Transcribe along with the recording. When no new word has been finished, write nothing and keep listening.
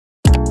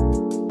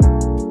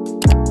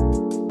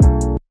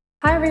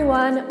Hi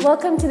everyone,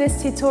 welcome to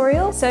this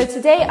tutorial. So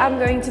today I'm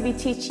going to be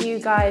teaching you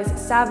guys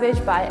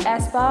Savage by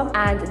aespa,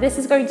 and this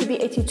is going to be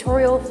a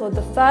tutorial for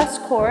the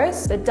first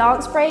chorus, the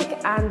dance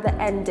break and the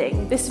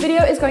ending. This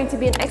video is going to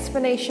be an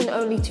explanation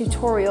only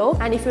tutorial,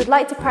 and if you would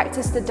like to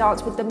practice the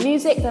dance with the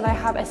music, then I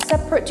have a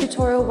separate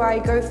tutorial where I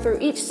go through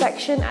each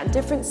section at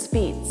different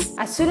speeds.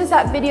 As soon as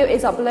that video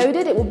is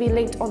uploaded, it will be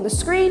linked on the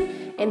screen,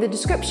 in the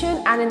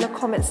description and in the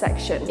comment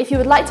section. If you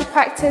would like to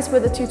practice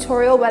with a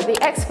tutorial where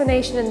the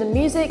explanation and the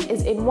music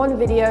is in one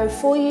video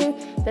for you,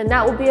 then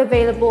that will be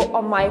available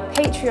on my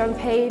Patreon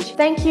page.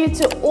 Thank you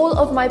to all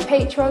of my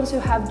patrons who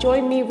have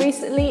joined me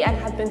recently and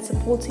have been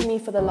supporting me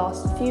for the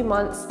last few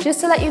months.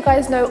 Just to let you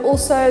guys know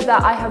also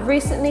that I have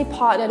recently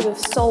partnered with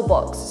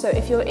Soulbox. So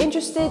if you're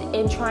interested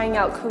in trying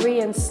out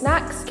Korean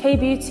snacks,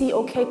 K-beauty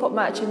or K-pop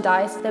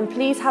merchandise, then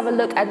please have a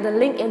look at the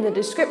link in the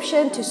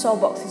description to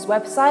Soulbox's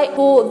website.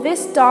 For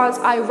this dance,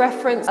 I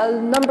reference a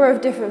number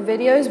of different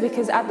videos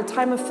because at the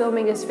time of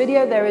filming this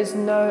video, there is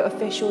no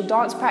official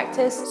dance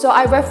practice. So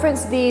I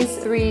reference these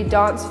 3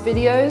 dance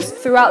videos.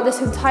 Throughout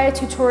this entire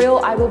tutorial,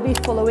 I will be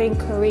following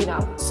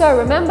Karina. So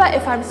remember,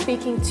 if I'm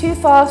speaking too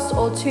fast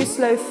or too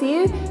slow for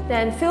you,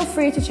 then feel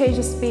free to change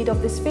the speed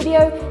of this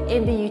video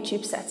in the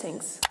YouTube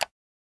settings.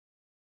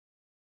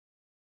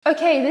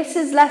 Okay, this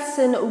is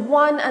lesson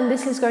 1 and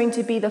this is going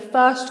to be the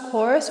first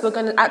chorus. We're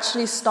going to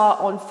actually start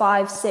on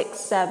 5, 6,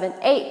 7,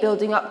 8,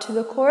 building up to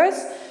the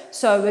chorus.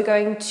 So we're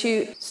going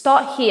to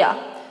start here.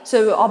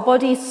 So our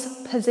body's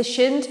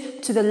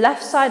positioned to the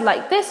left side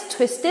like this,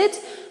 twisted.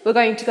 We're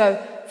going to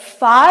go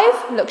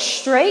 5, look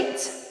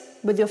straight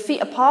with your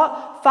feet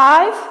apart.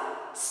 5,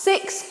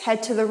 6,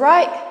 head to the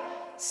right.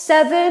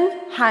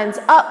 7, hands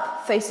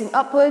up, facing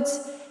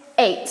upwards.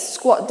 8,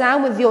 squat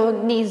down with your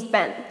knees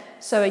bent.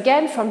 So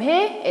again, from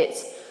here,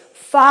 it's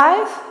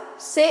 5,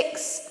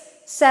 6,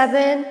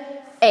 7,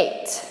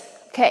 8.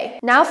 Okay,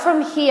 now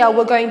from here,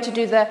 we're going to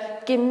do the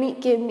give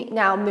me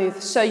now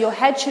move. So your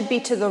head should be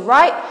to the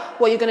right.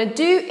 What you're going to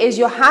do is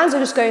your hands are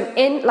just going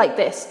in like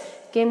this.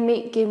 Give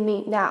me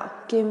now.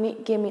 Give me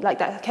like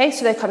that. Okay,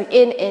 so they're coming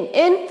in.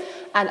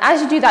 And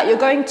as you do that, you're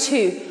going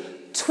to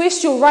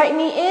twist your right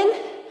knee in,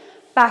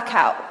 back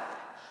out.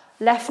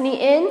 Left knee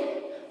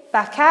in,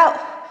 back out.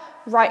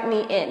 Right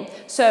knee in.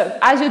 So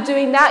as you're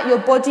doing that, your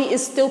body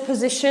is still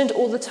positioned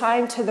all the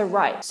time to the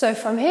right. So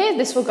from here,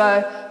 this will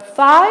go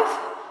 5,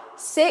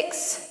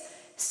 6,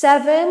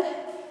 7,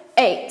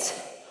 8.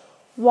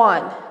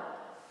 1,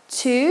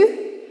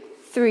 2,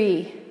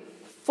 3,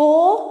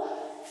 4,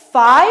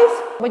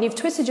 5. When you've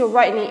twisted your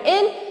right knee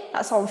in,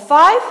 that's on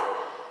 5.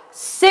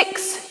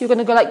 6, you're going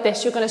to go like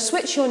this. You're going to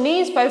switch your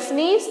knees, both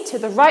knees, to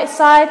the right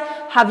side.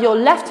 Have your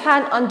left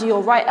hand under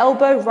your right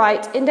elbow,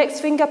 right index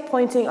finger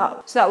pointing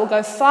up. So that will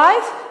go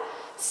 5,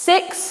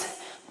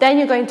 6, then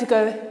you're going to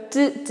go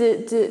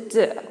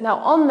d. Now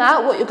on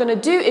that, what you're going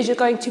to do is you're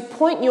going to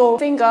point your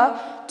finger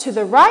to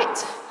the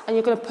right and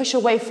you're going to push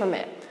away from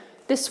it.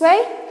 This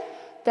way,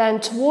 then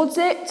towards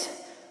it,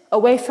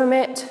 away from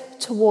it,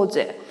 towards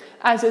it.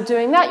 As you're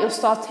doing that, you're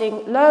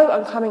starting low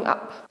and coming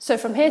up. So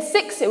from here,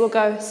 6, it will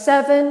go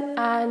 7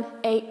 and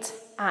 8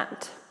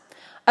 and.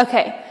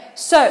 Okay,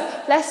 so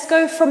let's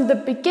go from the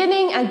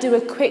beginning and do a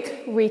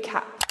quick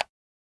recap.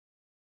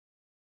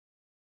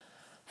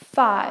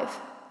 5,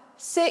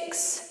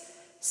 6,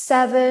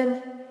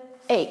 7,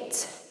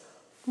 8.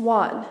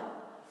 1,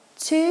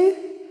 2,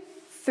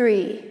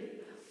 3,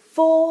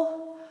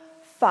 4,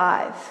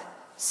 5,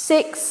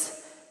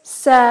 6,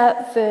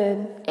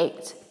 7,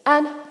 8.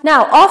 And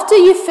now, after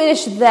you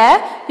finish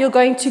there, you're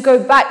going to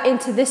go back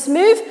into this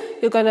move.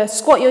 You're going to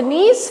squat your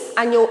knees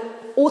and you're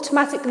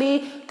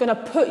automatically going to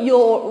put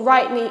your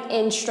right knee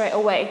in straight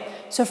away.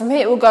 So from here,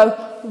 it will go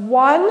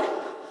 1,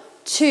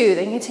 2.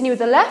 Then continue with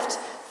the left.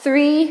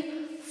 3,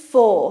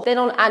 4. Then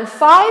on and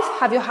 5,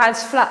 have your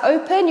hands flat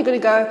open. You're going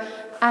to go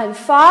and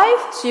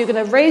 5. So you're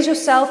going to raise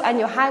yourself and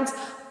your hands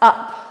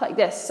up like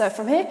this. So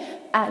from here,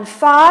 and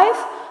 5.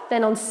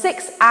 Then on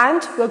 6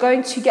 and, we're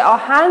going to get our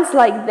hands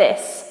like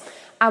this.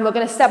 And we're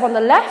going to step on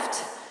the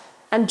left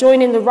and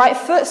join in the right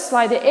foot,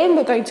 slide it in.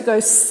 We're going to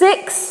go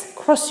 6,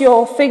 cross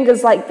your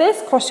fingers like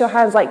this, cross your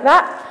hands like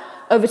that,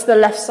 over to the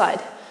left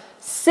side.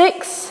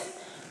 6,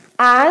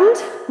 and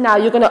now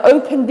you're going to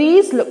open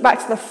these, look back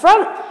to the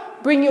front,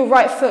 bring your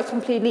right foot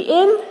completely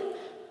in.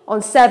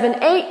 On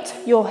 7, 8,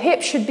 your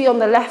hip should be on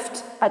the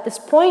left at this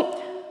point.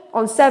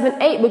 On 7,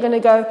 8, we're going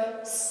to go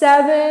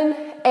 7,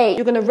 8.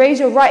 You're going to raise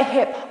your right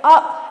hip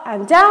up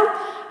and down,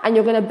 and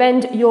you're going to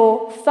bend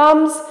your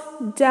thumbs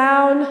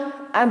down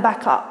and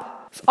back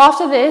up.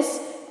 After this,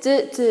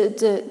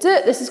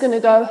 this is going to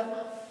go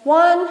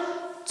 1,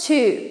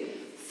 2,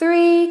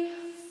 3,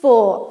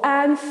 4,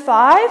 and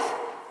 5,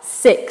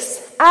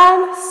 6,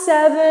 and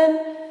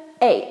 7,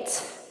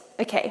 8.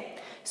 Okay,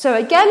 so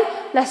again,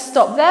 let's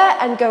stop there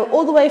and go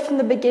all the way from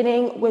the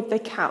beginning with the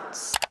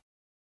counts.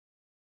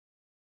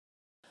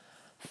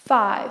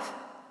 5,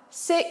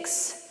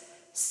 6,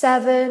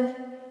 7,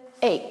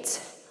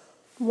 8.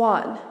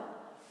 1,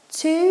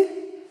 2,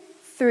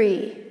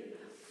 3,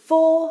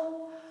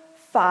 4,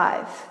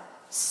 5,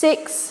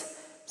 6,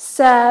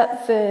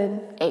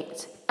 7,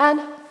 8.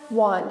 And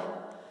 1,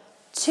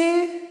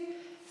 2,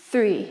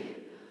 3,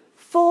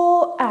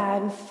 4,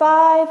 and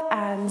 5,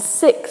 and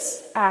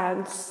 6,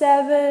 and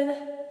 7,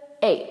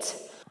 8.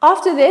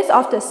 After this,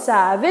 after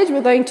savage,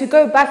 we're going to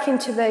go back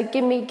into the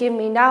gimme,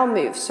 gimme now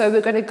move. So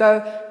we're going to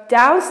go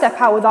down, step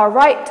out with our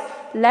right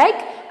leg,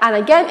 and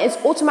again, it's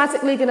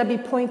automatically going to be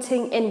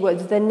pointing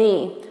inwards, the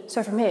knee.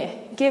 So from here,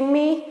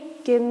 gimme,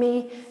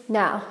 gimme,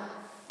 now.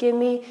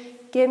 Gimme,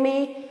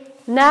 gimme,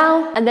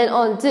 now. And then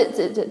on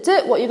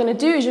what you're going to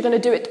do is you're going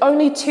to do it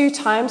only 2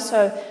 times.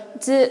 So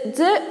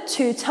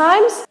 2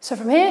 times. So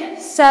from here,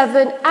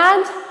 7,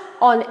 and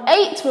on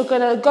 8, we're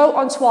going to go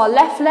onto our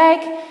left leg.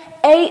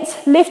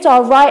 8, lift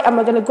our right, and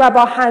we're going to grab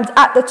our hands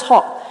at the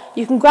top.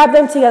 You can grab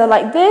them together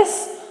like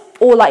this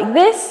or like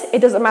this. It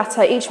doesn't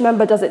matter. Each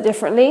member does it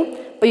differently.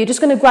 But you're just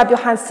going to grab your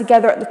hands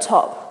together at the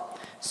top.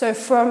 So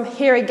from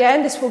here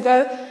again, this will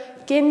go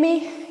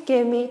gimme,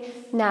 gimme,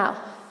 now.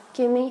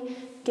 Gimme,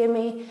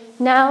 gimme,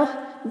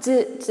 now.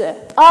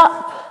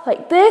 Up,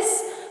 like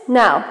this.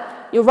 Now,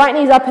 your right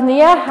knee's up in the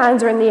air,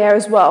 hands are in the air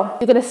as well.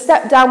 You're going to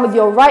step down with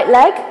your right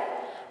leg.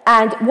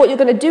 And what you're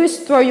going to do is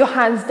throw your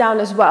hands down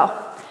as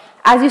well.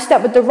 As you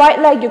step with the right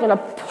leg, you're going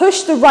to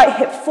push the right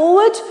hip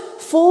forward,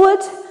 forward,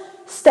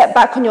 step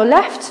back on your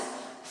left,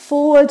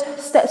 forward,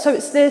 step. So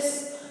it's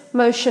this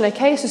motion,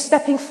 okay? So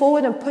stepping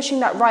forward and pushing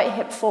that right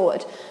hip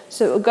forward.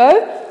 So it will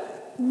go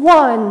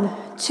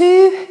 1,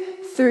 2,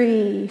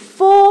 3,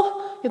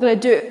 4. You're going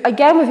to do it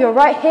again with your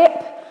right hip.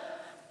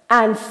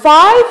 And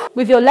 5.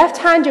 With your left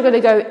hand, you're going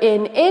to go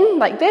in,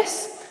 like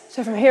this.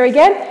 So from here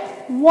again,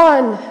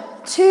 1,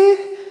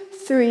 2,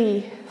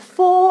 3,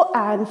 4,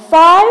 and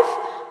 5.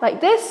 Like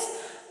this.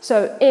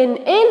 So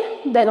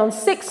in, then on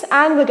 6,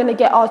 and we're going to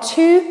get our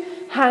 2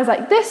 hands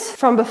like this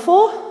from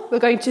before. We're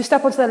going to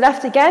step onto the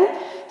left again.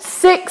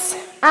 6,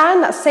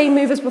 and that same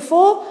move as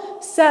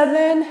before.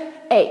 7,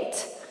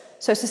 8.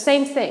 So it's the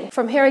same thing.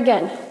 From here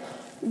again.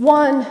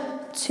 1,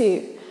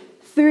 2,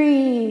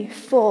 3,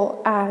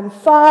 4, and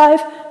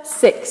 5,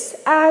 6,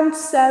 and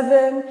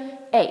 7,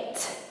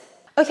 8.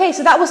 Okay,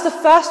 so that was the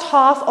first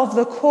half of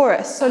the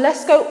chorus. So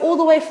let's go all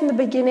the way from the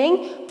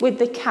beginning with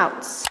the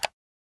counts.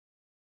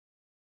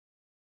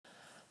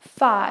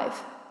 5,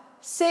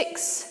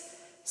 6,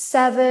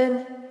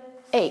 7,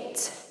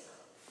 8.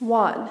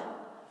 1,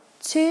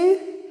 2,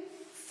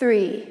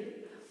 3,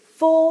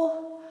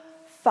 4,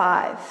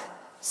 5,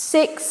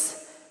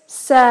 6,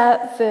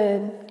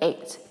 7,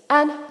 8.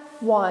 And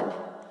 1,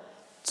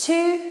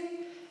 2,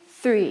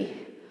 3,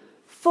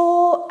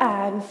 4,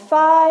 and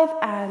 5,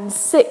 and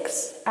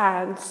 6,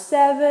 and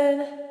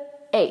 7,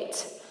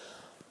 8.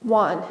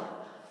 1,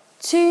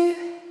 2,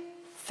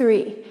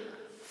 3,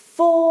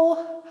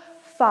 4,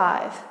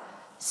 5,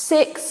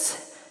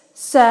 6,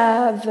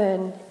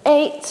 7,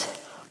 8.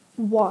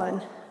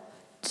 1,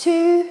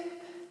 2,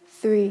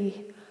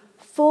 3,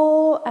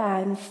 4,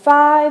 and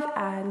 5,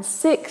 and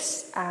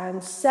 6,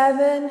 and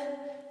 7,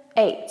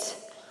 8.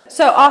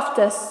 So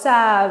after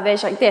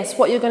savage like this,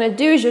 what you're going to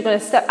do is you're going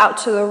to step out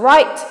to the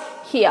right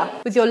here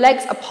with your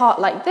legs apart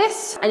like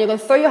this, and you're going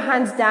to throw your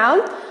hands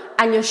down,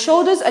 and your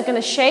shoulders are going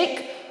to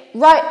shake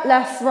right,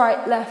 left,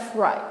 right, left,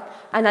 right.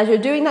 And as you're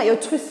doing that, you're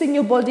twisting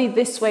your body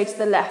this way to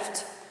the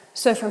left.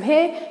 So from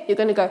here, you're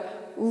going to go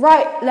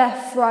right,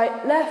 left,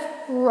 right,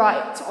 left,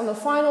 right. On the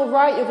final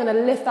right, you're going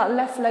to lift that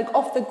left leg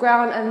off the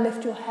ground and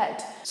lift your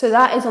head. So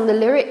that is on the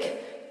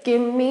lyric,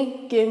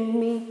 gimme,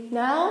 gimme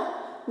now.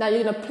 Now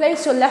you're going to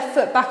place your left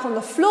foot back on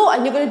the floor,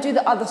 and you're going to do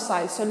the other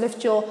side. So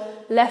lift your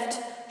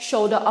left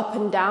shoulder up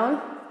and down,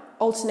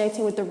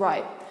 alternating with the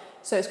right.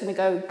 So it's going to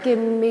go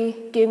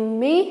gimme,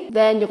 gimme.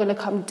 Then you're going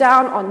to come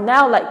down on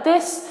now like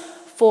this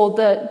for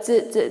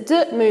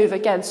the move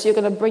again. So you're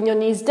going to bring your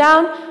knees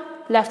down,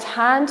 left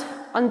hand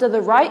under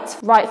the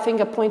right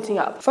finger pointing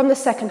up. From the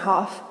second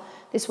half,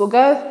 this will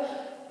go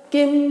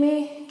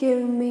gimme,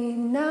 gimme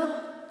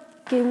now,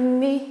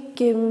 gimme,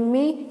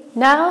 gimme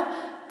now,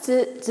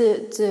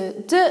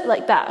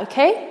 like that,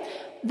 okay?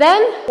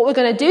 Then what we're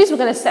going to do is we're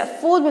going to step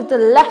forward with the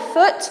left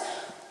foot,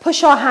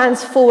 push our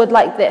hands forward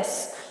like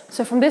this.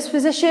 So from this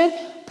position,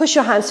 push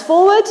your hands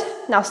forward.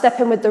 Now step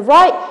in with the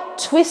right,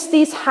 twist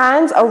these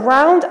hands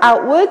around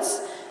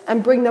outwards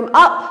and bring them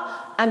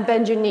up and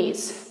bend your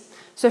knees.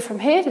 So from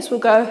here, this will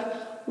go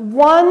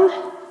 1,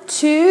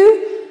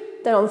 2,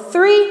 then on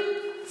 3,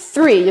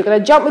 3. You're going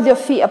to jump with your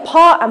feet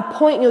apart and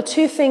point your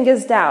 2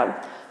 fingers down.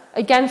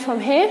 Again from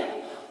here,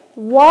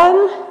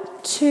 1,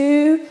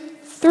 2,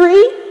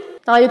 3.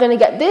 Now you're going to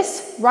get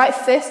this right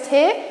fist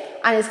here,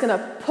 and it's going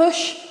to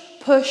push,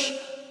 push,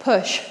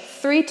 push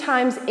 3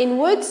 times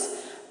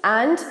inwards.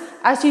 And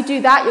as you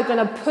do that, you're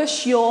going to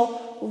push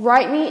your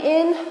right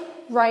knee in,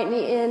 right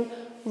knee in,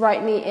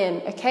 right knee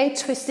in, okay?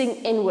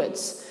 Twisting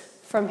inwards.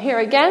 From here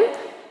again,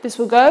 this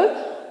will go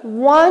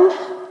 1,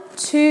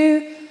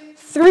 2,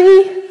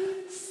 3,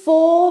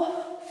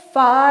 4,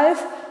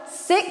 5,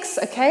 6,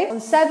 okay? On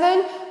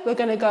 7, we're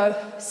going to go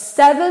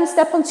 7,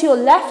 step onto your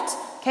left,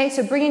 okay?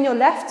 So bring in your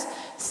left.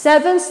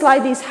 7, slide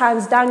these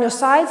hands down your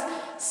sides.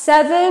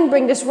 7,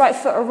 bring this right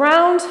foot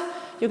around.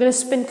 You're going to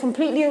spin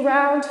completely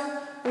around,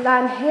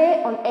 land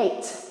here on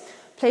 8.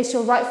 Place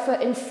your right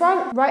foot in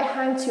front, right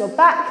hand to your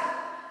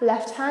back,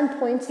 left hand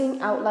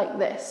pointing out like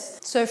this.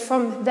 So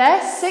from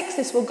there, 6,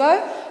 this will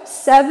go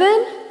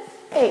 7,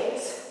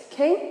 8,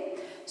 okay?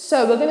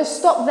 So we're going to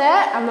stop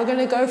there and we're going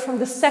to go from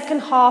the second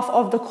half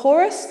of the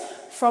chorus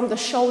from the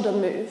shoulder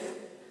move.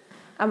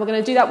 And we're going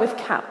to do that with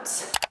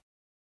counts.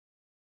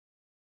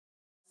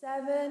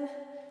 7,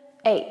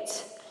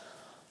 8.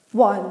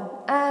 1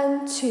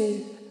 and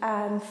 2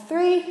 and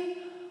 3,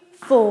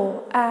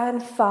 4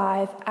 and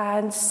 5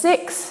 and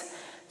 6,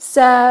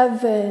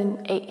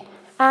 7, 8.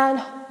 And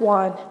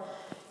 1,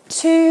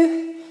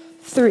 2,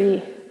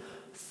 3,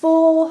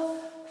 4,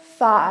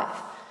 5,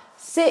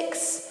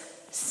 6,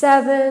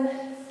 7,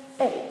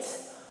 8.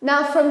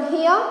 Now from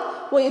here,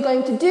 what you're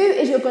going to do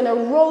is you're going to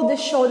roll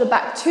this shoulder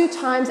back 2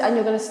 times and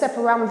you're going to step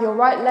around with your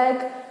right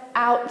leg,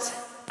 out,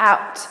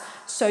 out.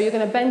 So you're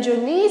going to bend your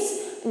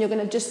knees and you're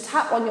going to just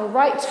tap on your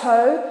right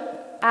toe,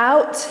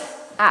 out,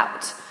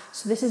 out.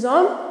 So this is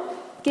on,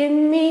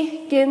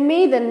 gimme,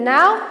 then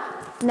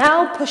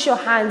now push your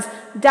hands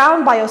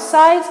down by your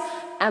sides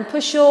and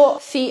push your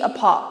feet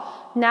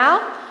apart.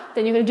 Now,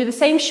 then you're going to do the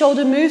same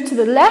shoulder move to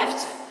the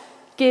left,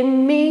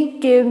 gimme,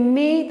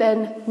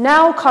 then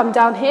now come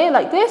down here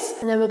like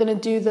this, and then we're going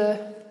to do the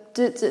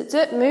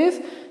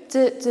move,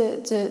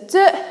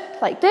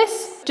 like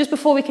this. Just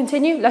before we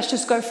continue, let's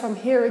just go from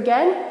here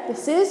again.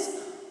 This is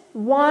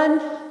 1,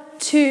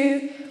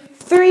 2,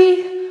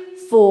 3,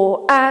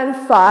 4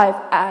 and 5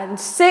 and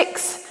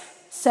 6,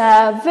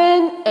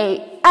 7,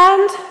 8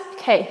 and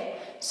okay.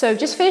 So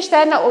just finished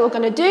there. Now what we're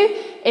going to do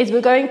is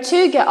we're going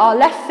to get our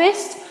left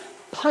fist,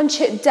 punch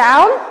it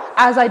down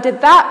as I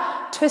did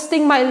that,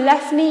 twisting my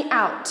left knee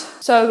out.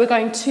 So we're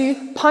going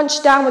to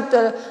punch down with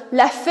the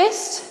left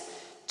fist,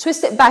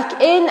 twist it back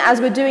in.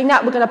 As we're doing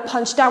that, we're going to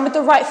punch down with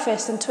the right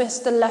fist and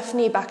twist the left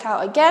knee back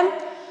out again.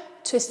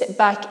 Twist it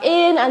back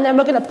in, and then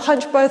we're going to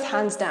punch both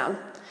hands down.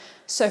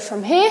 So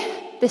from here,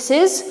 this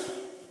is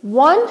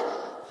 1,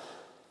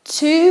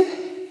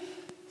 2,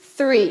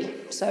 3.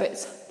 So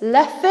it's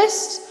left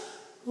fist,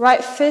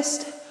 right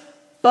fist,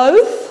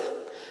 both.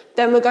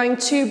 Then we're going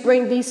to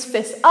bring these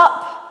fists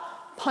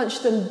up,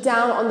 punch them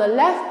down on the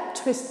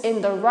left, twist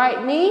in the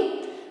right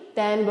knee.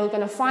 Then we're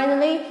going to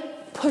finally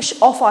push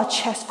off our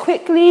chest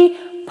quickly,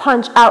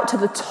 punch out to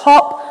the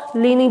top,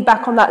 leaning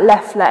back on that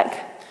left leg.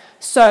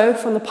 So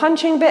from the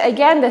punching bit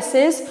again, this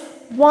is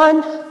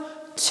 1,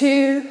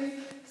 2,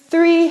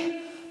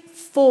 3,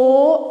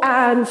 4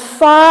 and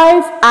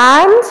 5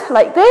 and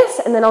like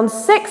this. And then on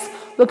 6,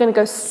 we're going to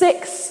go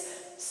 6,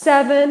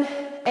 7,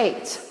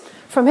 8.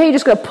 From here, you're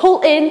just going to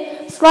pull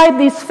in, slide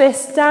these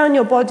fists down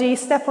your body,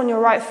 step on your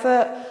right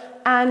foot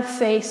and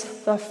face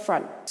the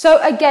front. So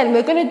again,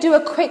 we're going to do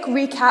a quick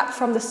recap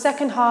from the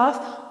second half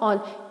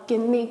on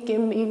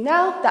gimme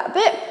now, that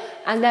bit,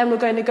 and then we're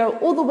going to go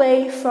all the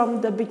way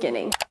from the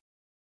beginning.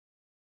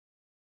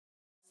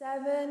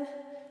 7,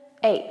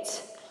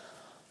 8.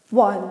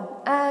 1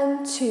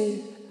 and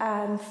 2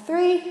 and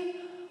 3,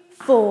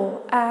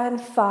 4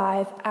 and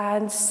 5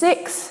 and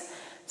 6,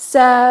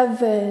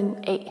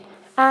 7, 8.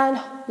 And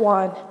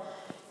 1,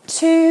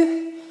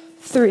 2,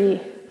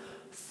 3,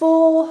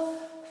 4,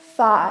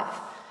 5,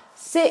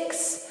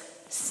 6,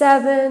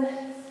 7,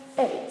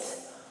 8.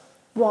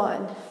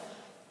 1,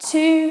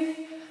 2,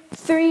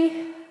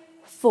 3,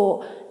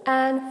 4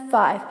 and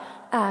 5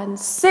 and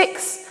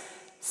 6,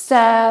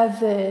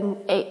 7,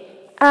 8.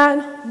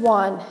 And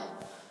 1,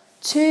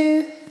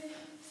 2,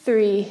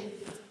 3,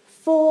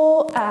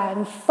 4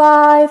 and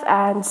 5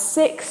 and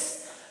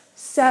 6,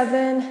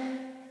 7,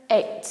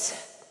 8.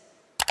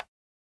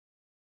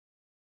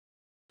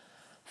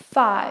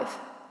 5,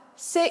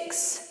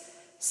 6,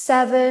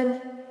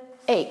 7,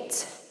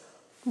 8.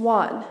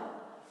 1,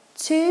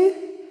 2,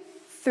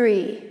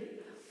 3,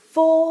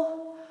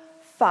 4,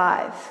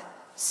 5,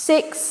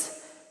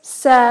 6,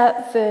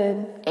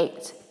 7,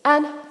 8.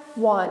 And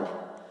 1,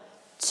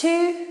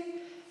 2,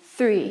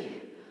 3,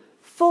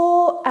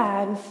 4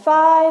 and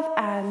 5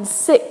 and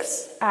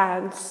 6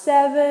 and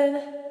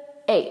 7,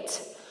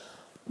 8.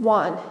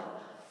 1,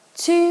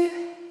 2,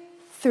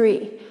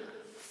 3,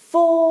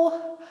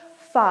 4,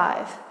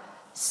 5,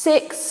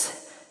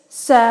 6,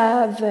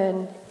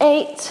 7,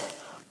 8.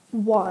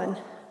 1,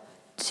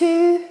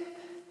 2,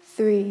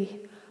 3,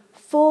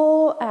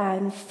 4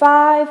 and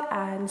 5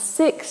 and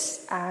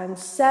 6 and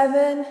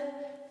 7,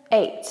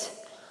 8.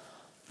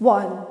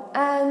 1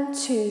 and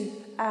 2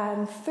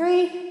 and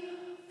 3,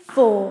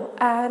 4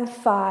 and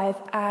 5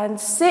 and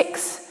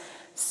 6,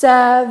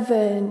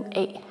 7,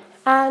 8.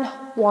 And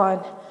 1,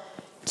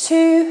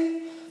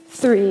 2,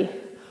 3,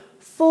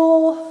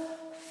 4,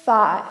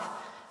 5,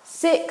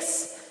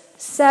 6,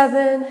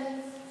 7,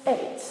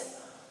 8.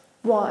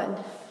 1,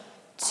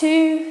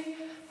 2,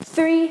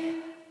 3,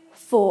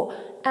 4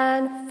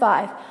 and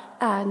 5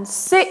 and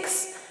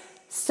 6,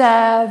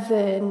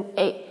 7,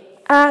 8.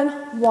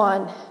 And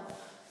 1,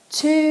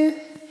 2,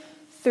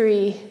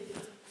 3,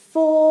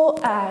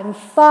 4 and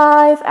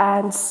 5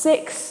 and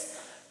 6,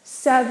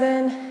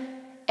 7,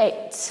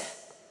 8.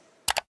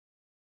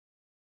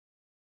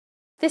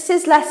 This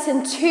is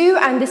lesson 2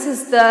 and this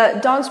is the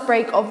dance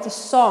break of the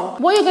song.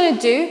 What you're going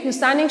to do, you're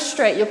standing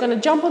straight, you're going to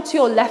jump onto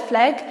your left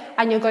leg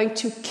and you're going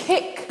to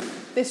kick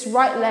this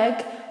right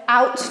leg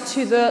out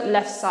to the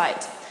left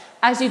side.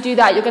 As you do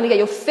that, you're going to get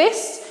your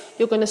fist,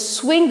 you're going to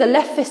swing the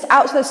left fist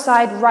out to the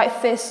side, right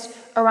fist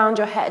around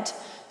your head.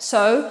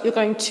 So you're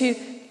going to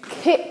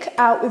kick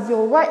out with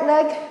your right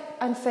leg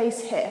and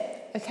face here,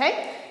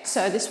 okay?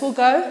 So this will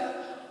go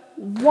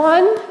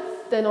 1,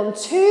 then on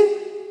 2,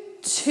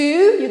 2,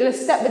 you're going to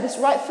step with this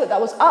right foot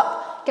that was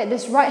up, get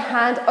this right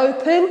hand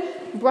open,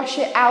 brush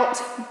it out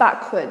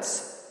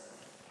backwards.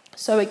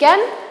 So again,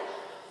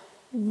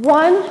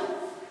 1,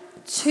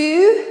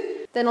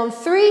 2, then on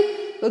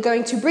 3, we're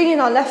going to bring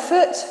in our left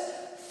foot,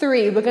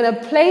 3, we're going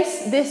to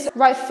place this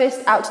right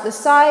fist out to the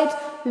side,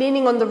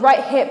 leaning on the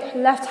right hip,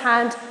 left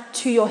hand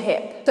to your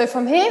hip. So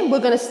from here, we're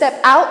going to step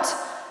out,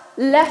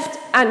 left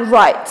and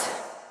right.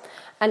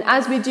 And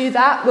as we do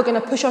that, we're going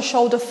to push our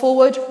shoulder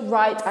forward,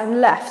 right and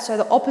left. So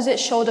the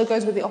opposite shoulder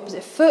goes with the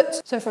opposite foot.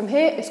 So from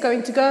here, it's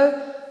going to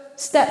go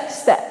step,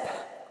 step.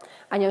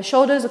 And your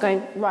shoulders are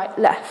going right,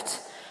 left.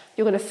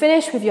 You're going to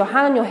finish with your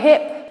hand on your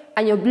hip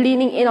and you're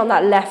leaning in on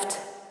that left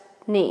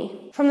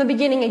knee. From the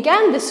beginning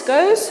again, this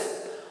goes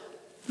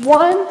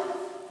 1,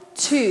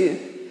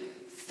 2,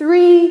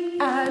 3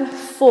 and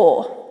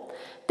 4.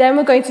 Then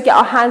we're going to get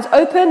our hands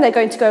open. They're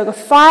going to go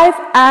 5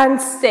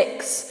 and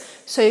 6.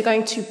 So you're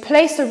going to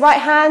place the right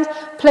hand,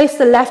 place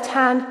the left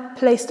hand,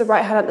 place the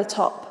right hand at the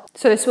top.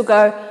 So this will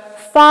go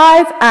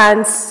 5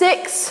 and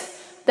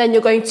 6. Then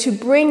you're going to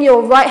bring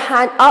your right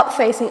hand up,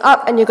 facing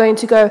up, and you're going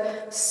to go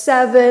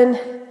 7,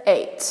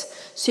 8.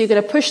 So you're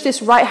going to push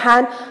this right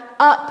hand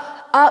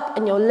up, up,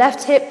 and your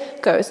left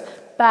hip goes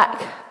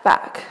back,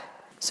 back.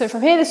 So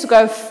from here, this will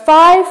go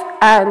 5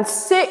 and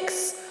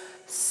 6,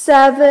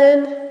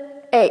 7,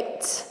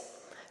 8.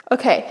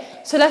 Okay,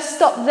 so let's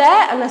stop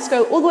there and let's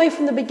go all the way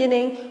from the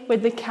beginning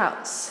with the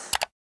counts.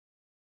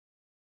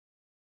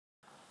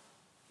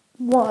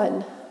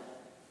 1,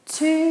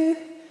 2,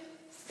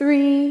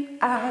 3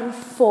 and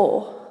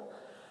 4,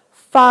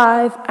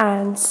 5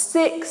 and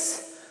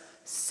 6,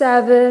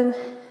 7,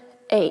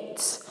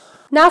 8.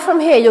 Now from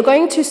here, you're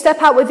going to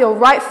step out with your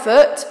right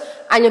foot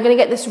and you're going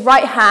to get this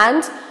right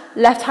hand.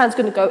 Left hand's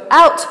going to go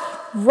out,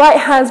 right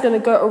hand's going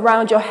to go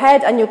around your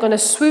head and you're going to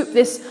swoop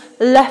this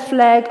left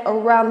leg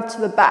around to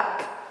the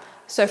back.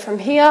 So from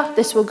here,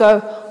 this will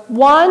go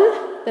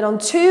 1, then on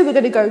 2, we're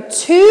going to go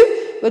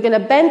 2. We're going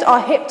to bend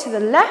our hip to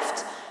the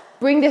left,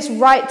 bring this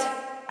right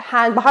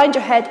hand behind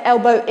your head,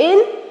 elbow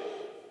in,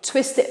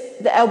 twist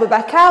it, the elbow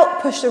back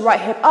out, push the right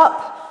hip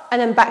up,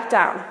 and then back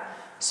down.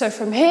 So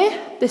from here,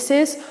 this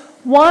is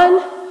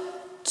 1,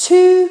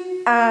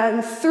 2,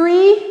 and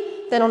 3.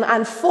 Then on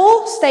and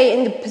 4, stay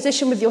in the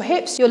position with your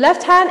hips. Your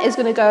left hand is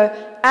going to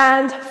go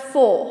and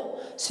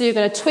 4. So you're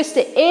going to twist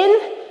it in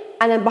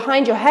and then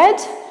behind your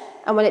head.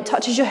 And when it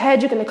touches your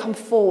head, you're going to come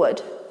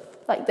forward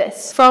like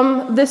this.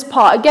 From this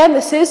part, again,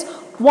 this is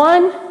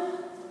 1,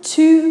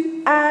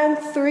 2, and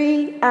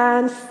 3,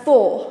 and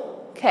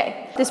 4.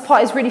 Okay, this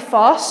part is really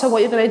fast. So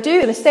what you're going to do,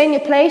 you're going to stay in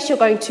your place. You're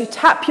going to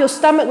tap your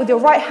stomach with your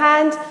right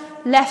hand,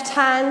 left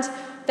hand,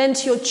 then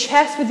to your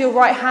chest with your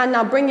right hand.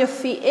 Now bring your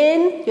feet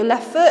in, your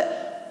left foot,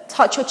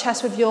 touch your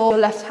chest with your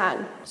left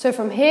hand. So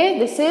from here,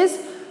 this is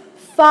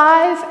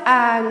 5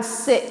 and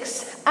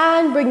 6.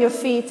 And bring your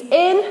feet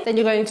in. Then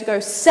you're going to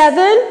go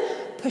 7.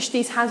 Push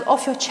these hands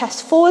off your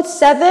chest forward,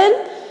 7.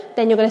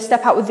 Then you're going to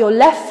step out with your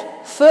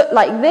left foot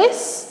like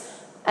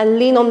this and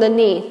lean on the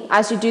knee.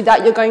 As you do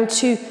that, you're going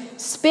to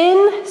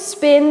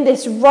spin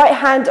this right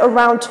hand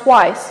around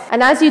twice.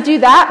 And as you do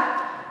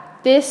that,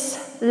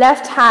 this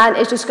left hand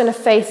is just going to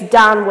face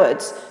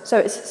downwards. So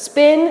it's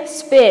spin,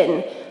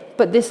 spin.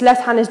 But this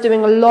left hand is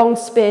doing a long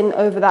spin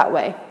over that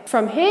way.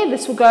 From here,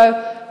 this will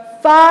go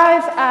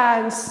 5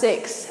 and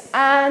 6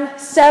 and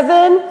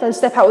 7. Then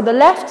step out with the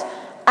left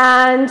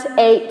and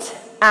 8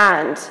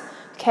 and.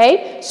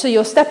 Okay, so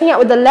you're stepping out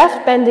with the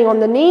left, bending on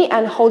the knee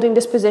and holding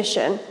this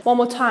position. One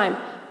more time.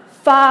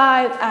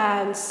 5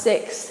 and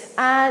 6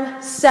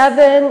 and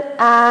 7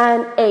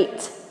 and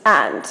 8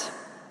 and.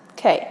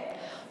 Okay,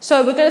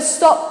 so we're going to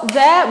stop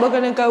there. We're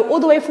going to go all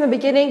the way from the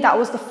beginning. That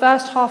was the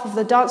first half of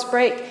the dance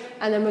break.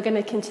 And then we're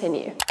going to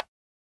continue.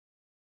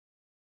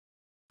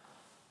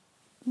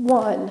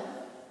 1,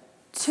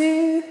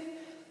 2,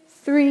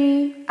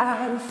 3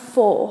 and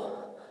 4,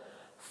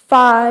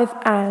 5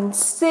 and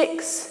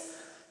 6,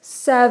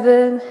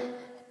 7,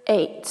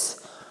 8.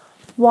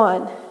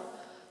 1,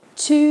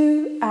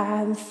 2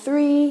 and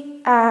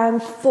 3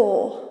 and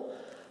 4,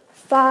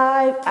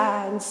 5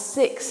 and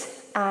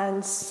 6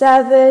 and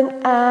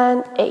 7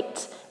 and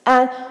 8.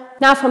 And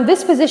now from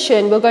this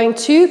position, we're going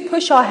to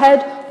push our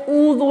head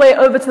all the way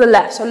over to the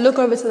left. So look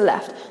over to the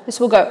left.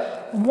 This will go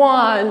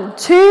 1,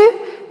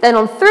 2. Then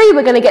on 3,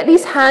 we're going to get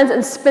these hands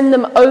and spin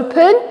them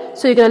open.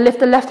 So you're going to lift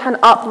the left hand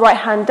up, right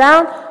hand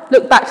down.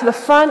 Look back to the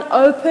front,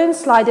 open,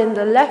 slide in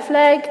the left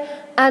leg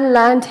and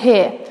land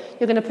here.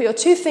 You're going to put your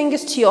 2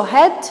 fingers to your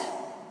head,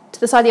 to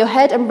the side of your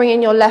head and bring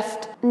in your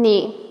left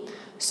knee.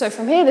 So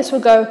from here, this will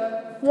go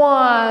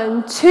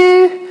 1,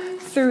 2,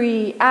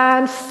 3,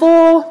 and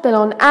 4. Then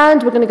on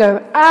and, we're going to go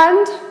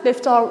and,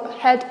 lift our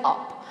head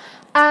up.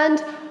 And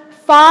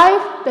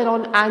 5, then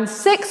on and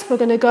 6, we're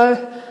going to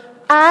go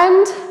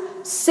and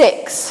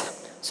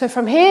 6. So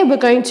from here, we're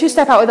going to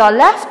step out with our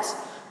left,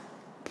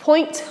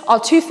 point our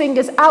 2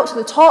 fingers out to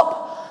the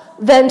top,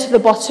 then to the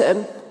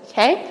bottom.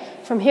 Okay?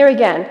 From here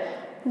again.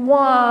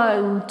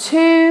 1,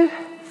 2,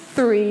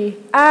 3,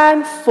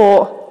 and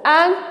 4,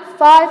 and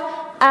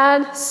 5,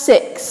 and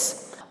 6.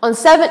 On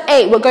 7,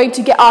 8, we're going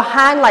to get our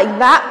hand like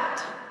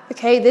that.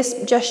 Okay,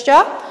 this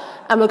gesture.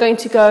 And we're going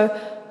to go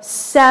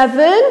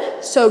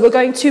 7. So we're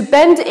going to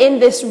bend in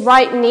this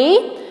right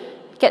knee,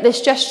 get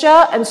this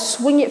gesture, and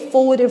swing it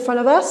forward in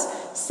front of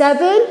us.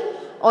 7.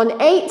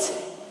 On 8,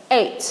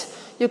 8.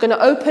 You're going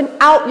to open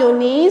out your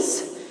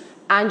knees,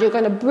 and you're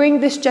going to bring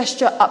this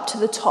gesture up to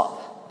the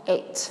top.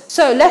 8.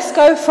 So let's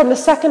go from the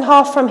second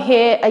half from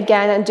here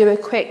again and do a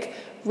quick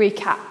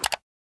recap.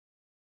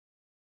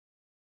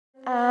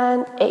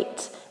 And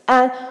 8.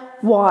 And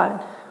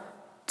 1,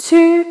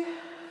 2,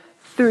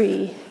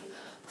 3,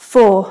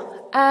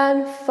 4,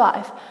 and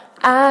 5,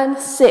 and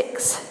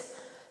 6,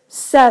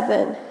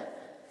 7,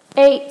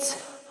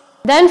 8.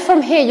 Then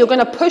from here, you're going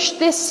to push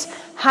this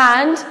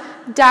hand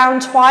down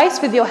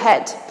twice with your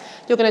head.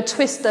 You're going to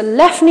twist the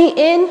left knee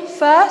in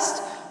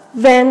first,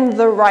 then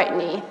the right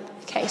knee.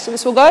 Okay, so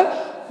this will go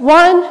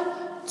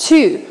 1,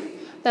 2.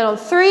 Then on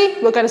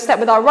 3, we're going to step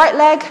with our right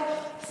leg.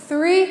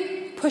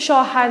 3, push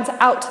our hands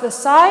out to the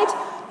side.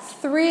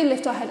 3,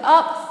 lift our head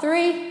up.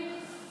 3,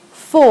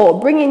 4,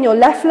 bring in your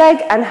left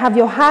leg and have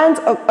your hands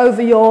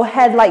over your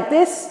head like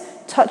this,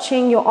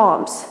 touching your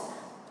arms,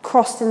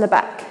 crossed in the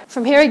back.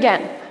 From here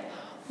again,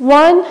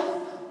 1,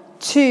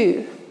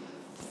 2,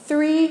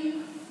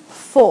 3,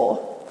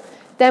 4.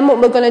 Then what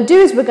we're going to do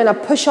is we're going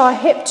to push our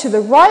hip to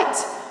the right,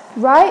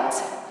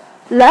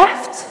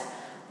 left.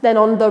 Then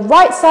on the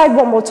right side,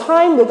 one more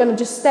time, we're going to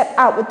just step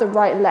out with the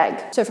right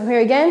leg. So from here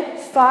again,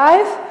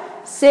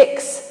 5,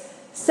 6,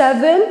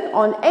 7,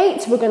 on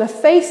 8, we're going to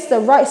face the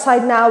right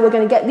side now. We're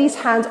going to get these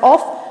hands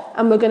off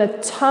and we're going to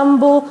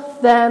tumble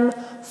them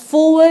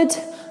forward,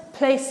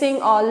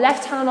 placing our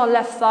left hand on our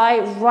left thigh,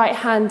 right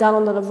hand down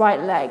on the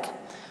right leg.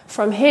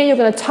 From here, you're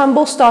going to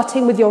tumble,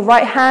 starting with your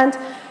right hand,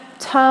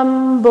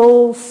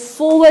 tumble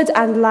forward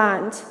and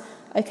land.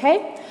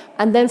 Okay?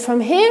 And then from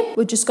here,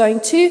 we're just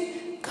going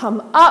to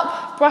come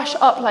up, brush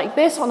up like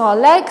this on our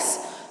legs,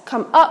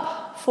 come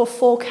up for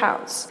 4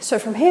 counts. So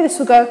from here, this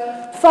will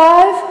go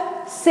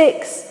 5,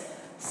 6,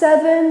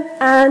 7,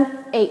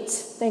 and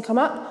 8. Then come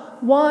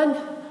up, 1,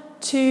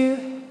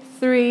 2,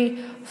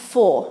 3,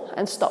 4,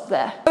 and stop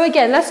there. So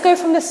again, let's go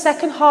from the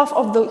second half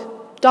of the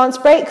dance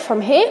break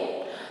from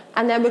here,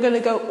 and then we're going to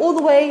go all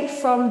the way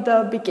from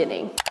the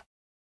beginning.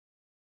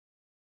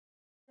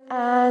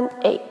 And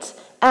 8,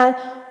 and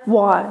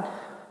 1,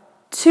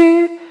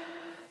 2,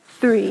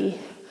 3,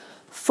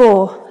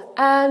 4,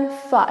 and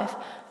 5,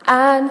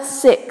 and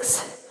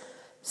 6,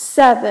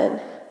 7,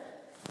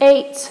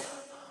 8,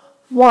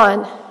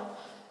 1,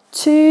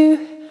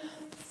 2,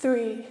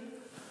 3,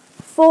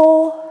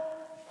 4,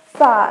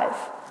 5,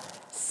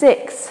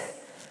 6,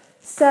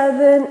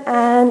 7,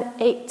 and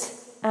 8,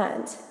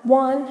 and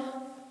 1,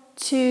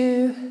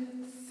 2,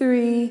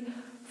 3,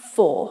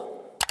 4.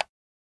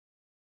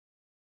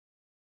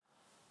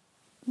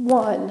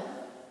 1,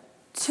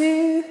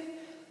 2,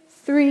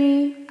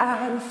 3,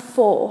 and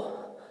 4.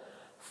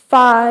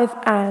 5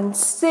 and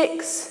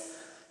 6,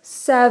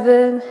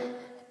 7,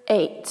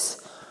 8.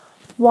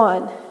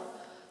 1,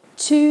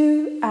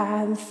 2,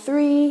 and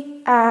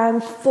 3,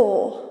 and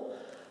 4.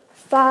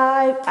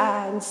 5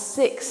 and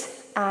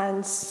 6,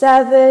 and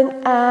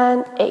 7,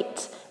 and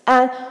 8.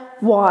 And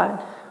 1,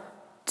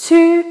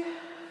 2,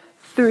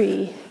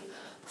 3,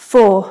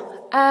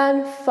 4,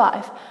 and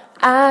 5,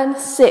 and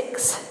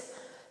 6,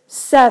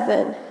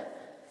 7,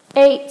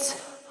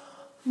 8.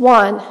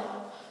 1,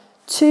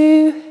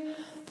 2,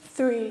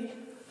 3,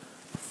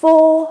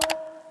 4,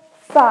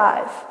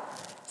 5,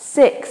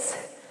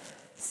 6,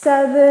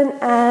 7,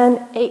 and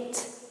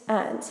 8.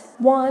 And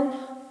 1,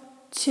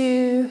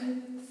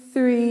 2,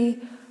 3,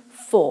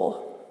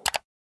 4.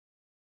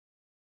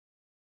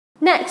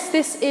 Next,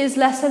 this is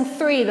lesson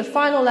 3, the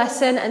final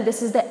lesson, and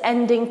this is the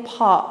ending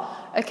part.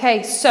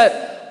 Okay, so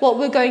what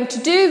we're going to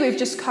do, we've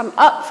just come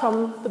up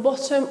from the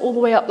bottom all the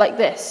way up like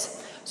this.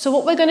 So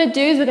what we're going to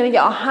do is we're going to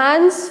get our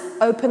hands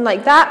open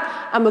like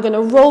that, and we're going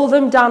to roll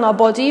them down our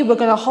body. We're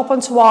going to hop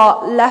onto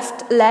our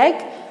left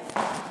leg,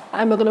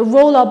 and we're going to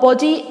roll our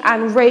body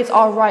and raise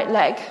our right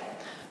leg.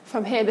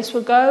 From here, this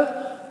will go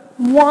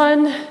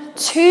 1,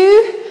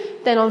 2,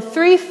 then on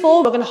 3,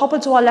 4, we're going to hop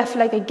onto our left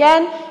leg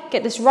again,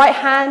 get this right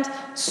hand,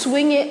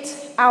 swing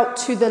it out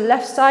to the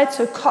left side,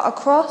 so cut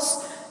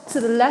across to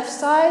the left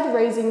side,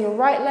 raising your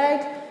right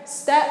leg,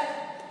 step,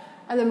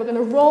 and then we're going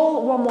to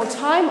roll one more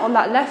time on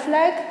that left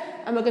leg,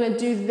 and we're going to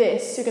do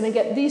this. You're going to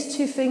get these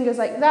 2 fingers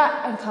like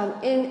that and come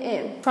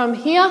in. From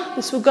here,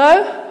 this will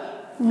go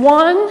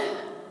 1,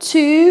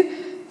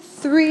 2,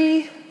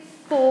 3,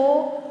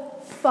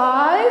 4,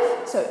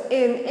 5. So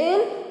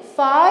in,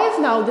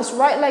 5. Now this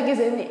right leg is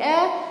in the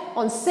air.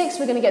 On 6,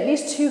 we're going to get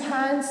these 2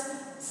 hands,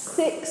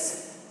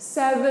 6,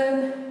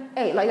 7,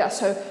 8, like that.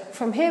 So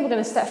from here, we're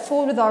going to step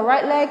forward with our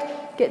right leg,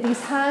 get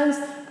these hands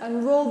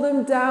and roll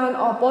them down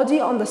our body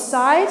on the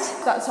side.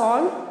 That's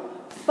on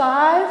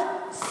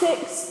 5,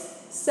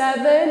 6,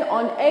 7,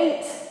 on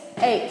 8,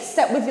 8.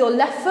 Step with your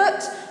left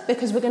foot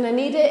because we're going to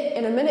need it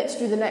in a minute to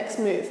do the next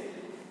move.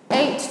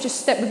 8,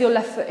 just step with your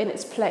left foot in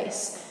its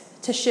place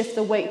to shift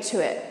the weight to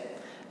it.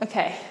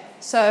 Okay,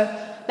 so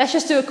let's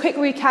just do a quick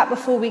recap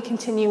before we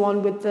continue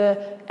on with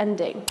the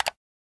ending.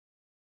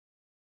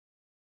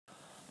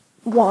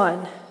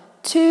 1,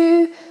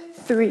 2,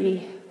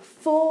 3,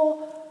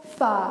 4,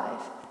 5,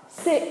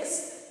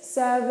 6,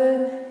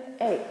 7,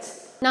 8.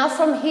 Now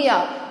from here,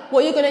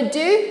 what you're going to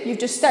do, you've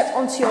just stepped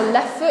onto your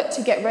left foot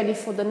to get ready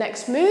for the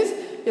next move.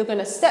 You're going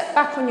to step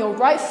back on your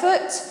right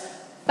foot,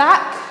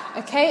 back,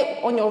 okay,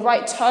 on your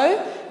right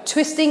toe,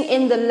 twisting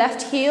in the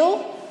left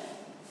heel,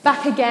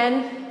 back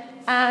again,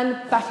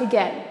 and back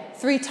again.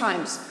 3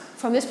 times.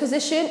 From this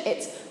position,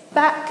 it's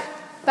back,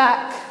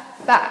 back,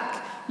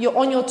 back. You're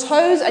on your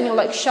toes and you're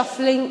like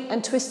shuffling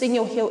and twisting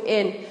your heel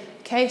in.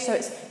 Okay, so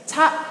it's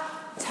tap,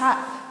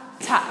 tap,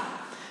 tap.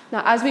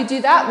 Now, as we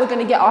do that, we're going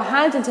to get our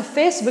hands into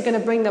fists. We're going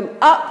to bring them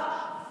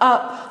up,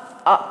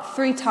 up, up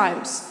 3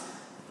 times.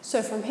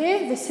 So from here,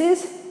 this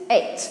is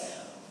 8.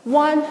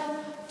 1,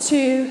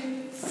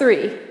 2,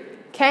 3.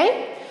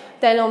 Okay?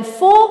 Then on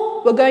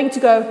 4, we're going to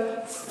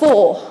go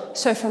 4.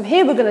 So from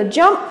here, we're going to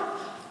jump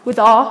with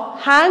our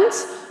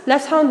hands.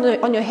 Left hand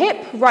on your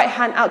hip, right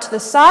hand out to the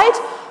side.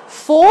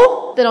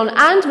 4. Then on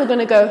and, we're going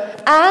to go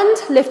and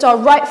lift our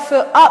right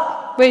foot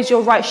up, raise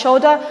your right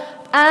shoulder,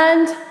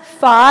 and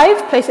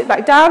 5, place it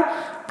back down,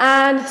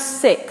 and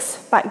 6,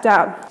 back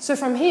down. So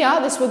from here,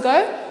 this will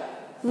go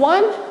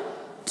 1,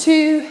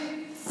 2,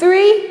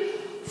 3,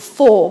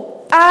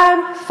 4,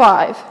 and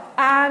 5,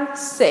 and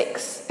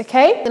 6,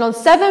 okay? Then on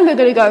 7, we're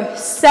going to go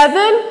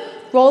 7,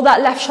 roll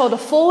that left shoulder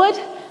forward,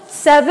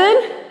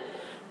 7,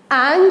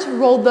 and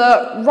roll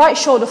the right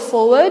shoulder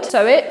forward,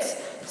 so it's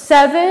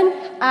 7,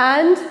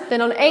 and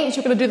then on 8,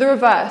 you're going to do the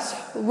reverse.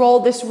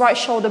 Roll this right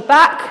shoulder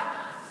back,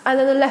 and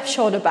then the left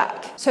shoulder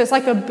back. So it's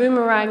like a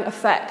boomerang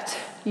effect.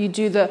 You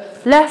do the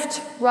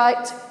left,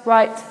 right,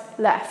 right,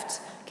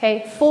 left.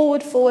 Okay,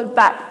 forward, forward,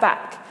 back,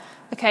 back.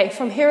 Okay,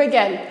 from here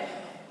again.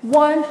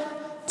 1,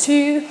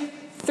 2,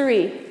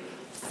 3,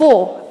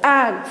 4,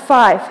 and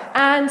 5,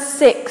 and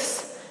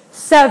 6,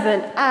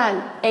 7,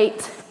 and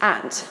 8,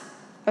 and.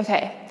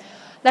 Okay,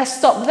 let's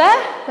stop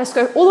there. Let's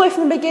go all the way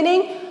from the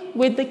beginning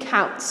with the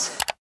counts.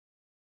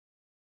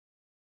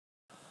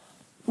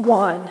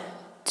 1,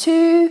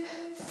 2,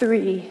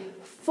 3,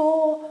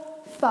 4,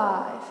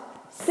 5,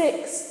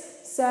 6,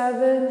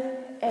 7,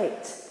 8.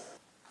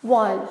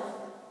 1,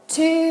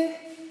 2,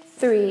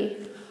 3,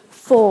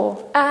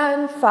 4,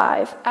 and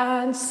 5,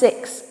 and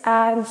 6,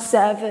 and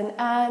 7,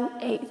 and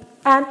 8,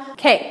 and.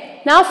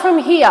 Okay, now from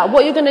here,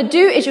 what you're going to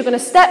do is you're going to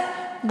step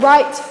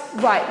right,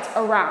 right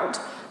around.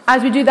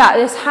 As we do that,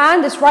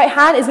 this right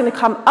hand is going to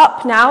come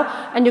up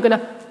now, and you're going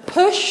to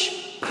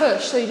push,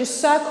 push. So you just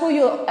circle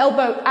your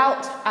elbow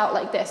out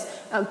like this,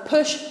 and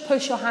push,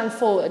 push your hand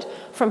forward.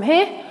 From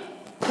here,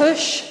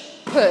 push,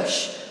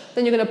 push.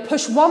 Then you're going to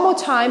push one more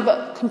time,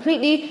 but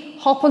completely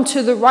hop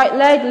onto the right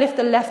leg, lift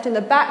the left in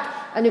the back,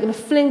 and you're going to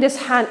fling this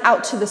hand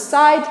out to the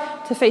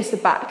side to face the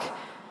back.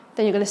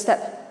 Then you're going to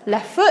step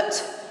left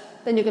foot,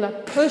 then you're going to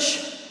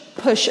push,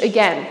 push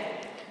again.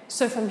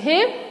 So from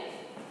here,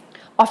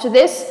 after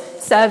this,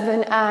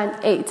 7 and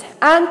 8,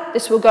 and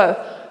this will go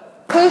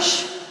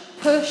push,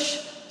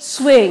 push,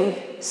 swing,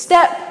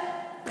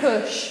 step,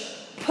 push,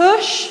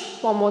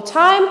 push, one more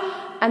time,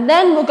 and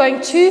then we're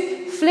going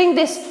to fling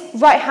this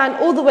right hand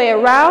all the way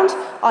around.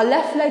 Our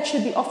left leg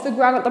should be off the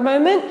ground at the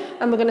moment,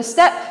 and we're going to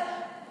step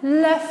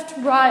left,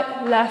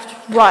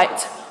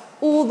 right,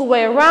 all the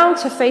way around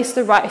to face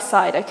the right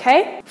side,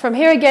 okay? From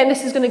here again,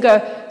 this is going to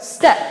go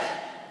step,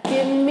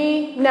 give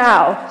me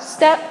now,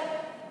 step,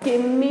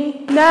 give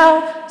me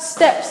now,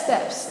 step,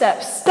 step,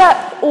 step,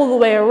 step, all the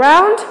way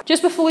around.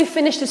 Just before we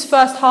finish this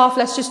first half,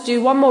 let's just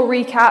do one more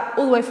recap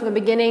all the way from the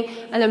beginning,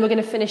 and then we're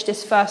going to finish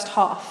this first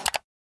half.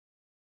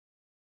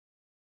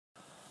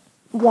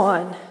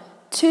 1,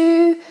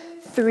 2,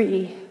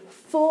 3,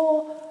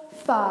 4,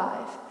 5,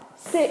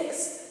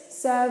 6,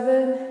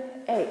 7,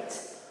 8.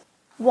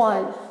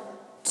 1,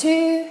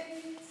 2,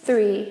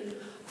 3,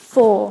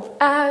 4,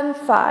 and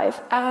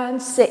 5,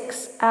 and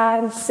 6,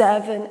 and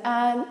 7,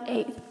 and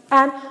 8.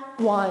 And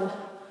 1,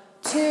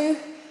 2,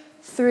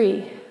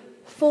 3,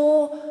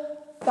 4,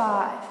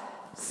 5,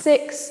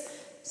 6,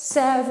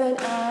 7,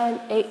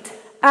 and 8.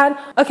 And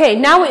okay,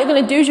 now what you're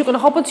going to do is you're going to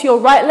hop onto your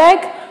right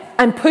leg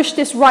and push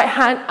this right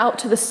hand out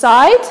to the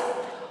side.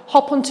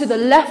 Hop onto the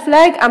left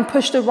leg and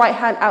push the right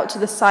hand out to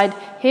the side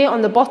here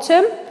on the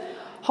bottom.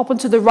 Hop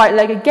onto the right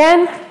leg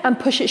again and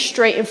push it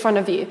straight in front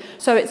of you.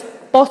 So it's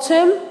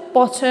bottom,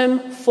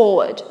 bottom,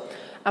 forward.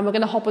 And we're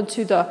going to hop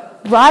onto the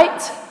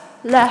right,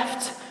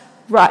 left,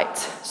 right.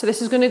 So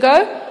this is going to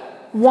go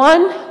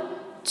 1,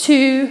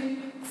 2,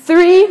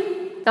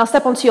 3. Now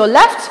step onto your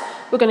left.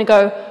 We're going to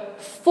go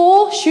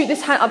 4, shoot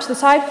this hand up to the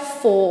side,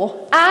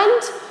 4,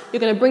 and you're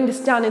going to bring this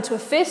down into a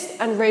fist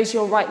and raise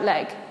your right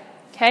leg,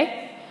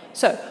 okay?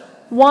 So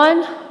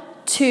 1,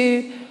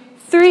 2,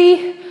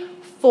 3,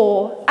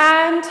 4,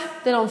 and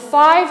then on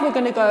 5, we're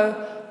going to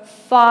go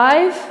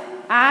 5,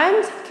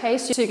 and, okay,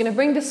 so you're going to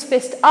bring this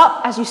fist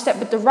up as you step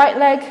with the right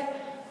leg,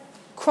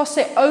 cross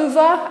it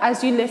over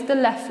as you lift the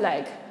left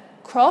leg,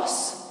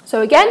 cross.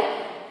 So again,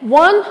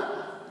 1,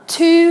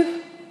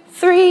 2,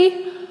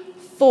 3,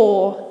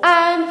 4,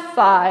 and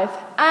 5,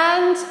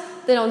 and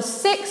then on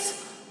 6,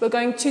 we're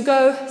going to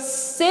go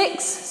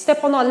 6,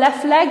 step on our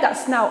left leg,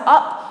 that's now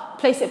up,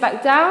 place it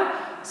back down,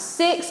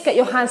 6, get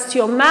your hands to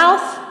your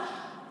mouth,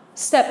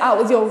 step out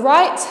with your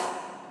right,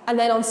 and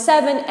then on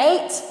 7,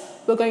 8,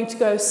 we're going to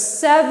go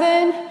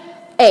 7,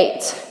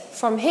 8.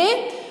 From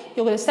here,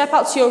 you're going to step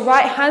out to your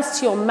right, hands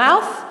to your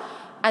mouth,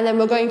 and then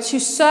we're going to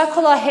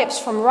circle our hips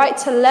from right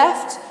to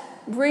left,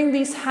 bring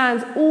these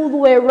hands all the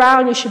way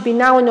around, you should be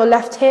now on your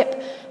left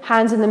hip,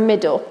 hands in the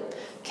middle.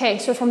 Okay,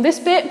 so from this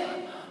bit,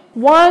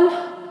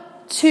 1,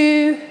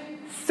 2,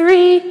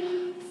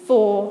 3,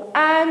 4,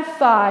 and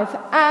 5,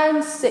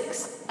 and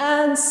 6,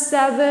 and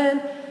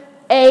 7,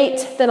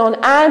 8, then on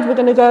and, we're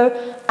going to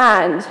go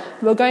and.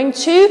 We're going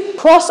to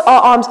cross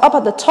our arms up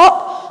at the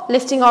top,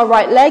 lifting our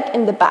right leg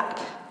in the back,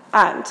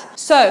 and.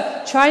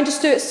 So, try and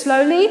just do it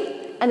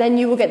slowly, and then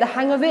you will get the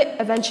hang of it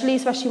eventually,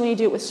 especially when you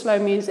do it with slow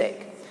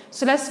music.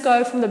 So let's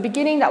go from the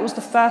beginning, that was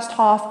the first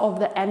half of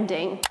the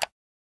ending.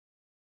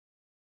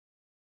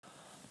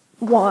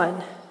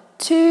 1,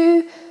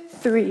 2,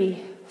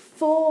 3,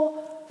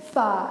 4,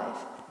 5,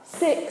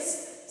 6,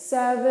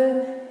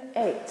 7,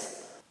 8.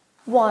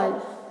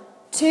 1,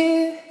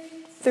 2,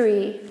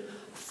 3,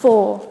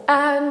 4,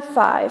 and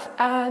 5,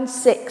 and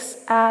 6,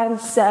 and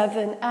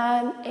 7,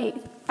 and 8,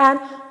 and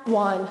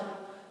 1,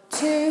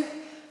 2,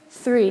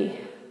 3,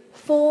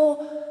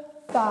 4,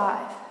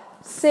 5,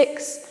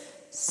 6,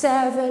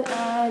 7,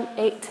 and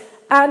 8,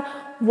 and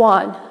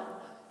 1,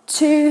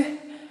 2,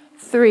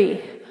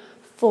 3,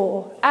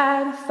 4,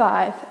 and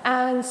 5,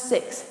 and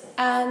 6,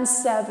 and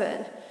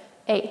 7,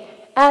 8.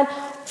 And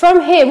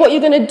from here, what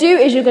you're going to do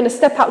is you're going to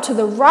step out to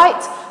the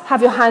right,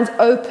 have your hands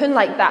open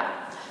like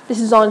that.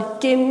 This is on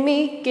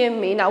gimme,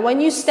 gimme. Now,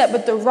 when you step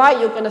with the right,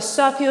 you're going to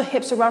circle your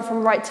hips around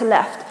from right to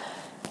left.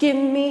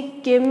 Gimme,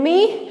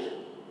 gimme.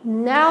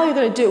 Now you're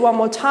going to do it one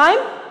more time.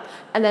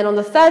 And then on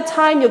the third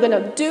time, you're going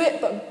to do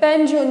it, but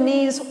bend your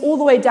knees all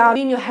the way down,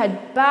 lean your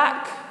head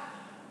back,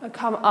 and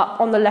come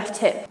up on the left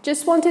hip.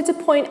 Just wanted to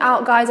point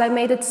out, guys, I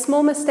made a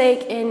small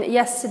mistake in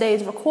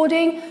yesterday's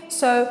recording.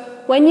 So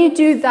when you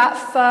do that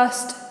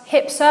first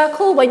hip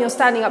circle, when you're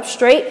standing up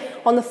straight,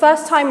 on the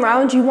first time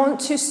round, you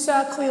want to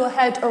circle your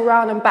head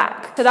around and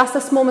back. So that's the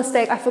small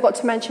mistake I forgot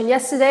to mention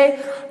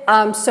yesterday.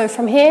 So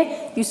from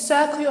here, you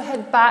circle your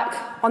head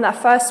back on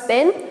that first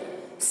spin.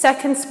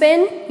 Second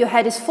spin, your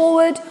head is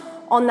forward.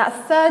 On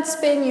that third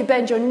spin, you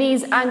bend your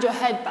knees and your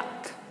head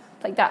back,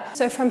 like that.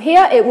 So from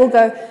here, it will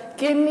go,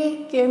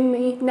 gimme,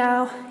 gimme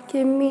now,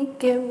 gimme,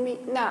 gimme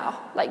now,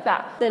 like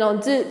that. Then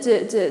on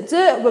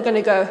we're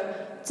gonna go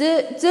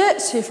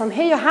so from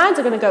here, your hands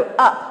are gonna go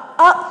up,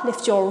 up,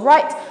 lift your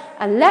right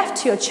and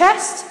left to your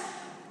chest,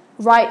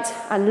 right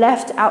and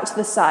left out to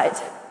the side,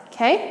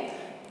 okay?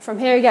 From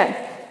here again,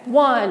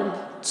 1,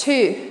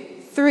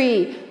 2,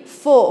 3,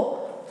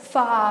 4,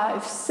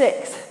 5,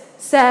 6,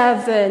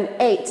 7,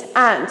 8,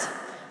 and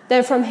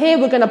then from here,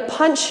 we're going to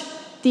punch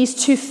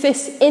these two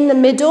fists in the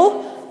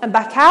middle and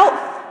back out.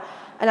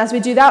 And as we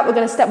do that, we're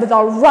going to step with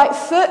our right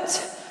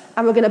foot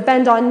and we're going to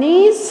bend our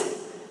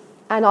knees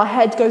and our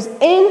head goes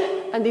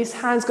in and these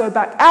hands go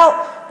back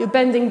out. You're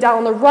bending down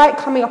on the right,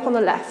 coming up on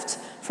the left.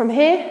 From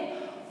here,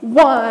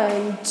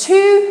 1,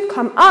 2,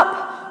 come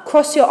up,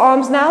 cross your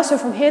arms now. So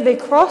from here, they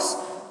cross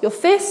your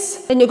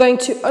fists. Then you're going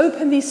to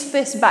open these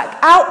fists back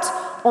out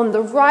on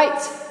the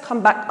right,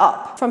 come back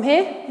up. From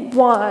here,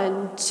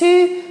 1,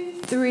 2,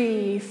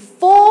 3,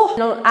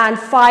 4, and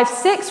 5,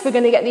 6. We're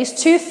going to get these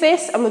two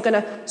fists and we're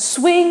going to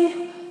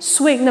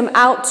swing them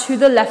out to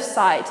the left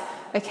side.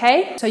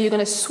 Okay? So you're going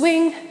to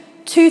swing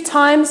 2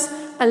 times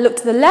and look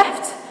to the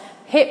left.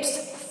 Hips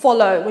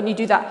follow when you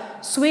do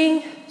that.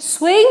 Swing,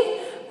 swing.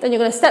 Then you're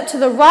going to step to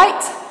the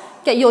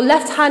right, get your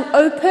left hand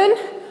open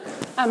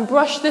and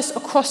brush this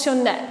across your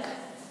neck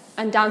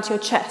and down to your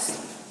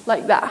chest,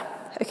 like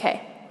that.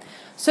 Okay.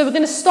 So we're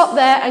going to stop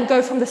there and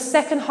go from the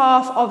second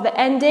half of the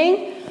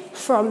ending,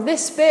 from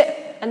this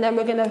bit, and then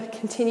we're going to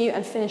continue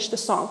and finish the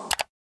song.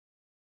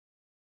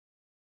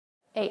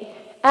 8,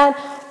 and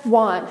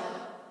 1,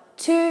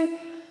 2,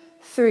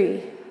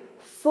 3,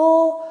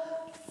 4,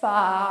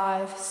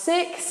 5,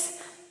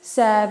 6,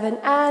 7,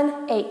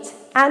 and 8,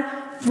 and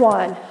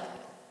 1,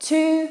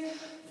 2,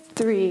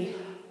 3,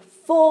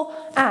 4,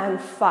 and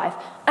 5,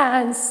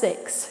 and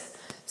 6,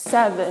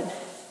 7,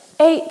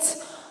 8.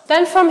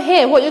 Then from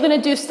here, what you're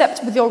going to do, step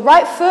with your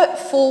right foot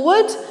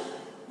forward,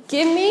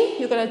 gimme,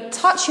 you're going to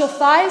touch your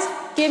thighs,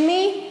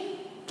 gimme,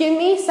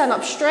 gimme, stand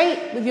up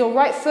straight with your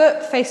right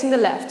foot facing the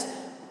left.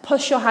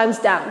 Push your hands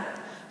down.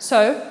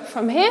 So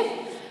from here,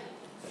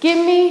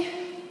 gimme,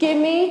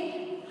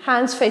 gimme,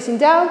 hands facing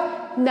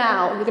down.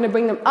 Now you're going to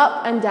bring them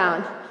up and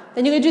down.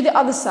 Then you're going to do the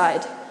other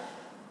side.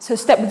 So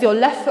step with your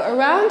left foot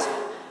around.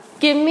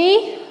 Give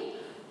me,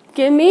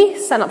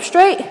 stand up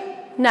straight.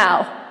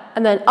 Now,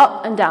 and then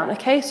up and down,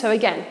 okay? So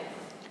again,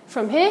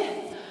 from here,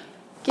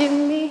 give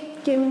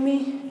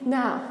me,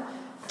 now.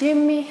 Give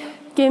me,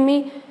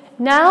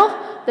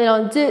 now. Then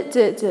on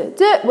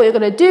what you're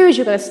going to do is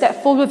you're going to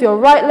step forward with your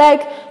right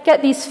leg,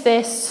 get these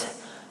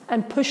fists,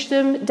 and push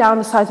them down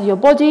the sides of your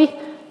body.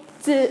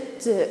 You're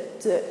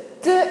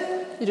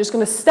just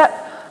going to step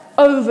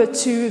over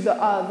to the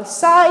other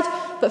side,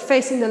 but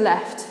facing the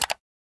left.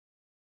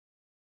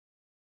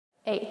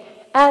 8.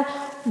 And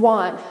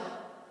 1,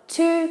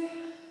 2,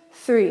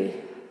 3,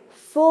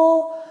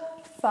 4,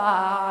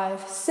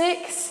 5,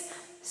 6,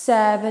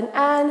 7,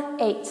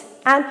 and 8.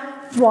 And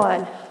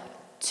 1,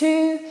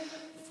 2,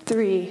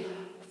 3,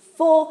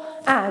 4,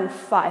 and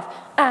 5,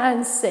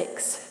 and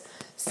 6,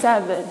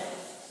 7,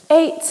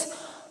 8.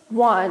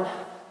 1,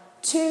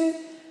 2,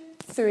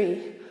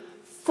 3,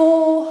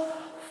 4,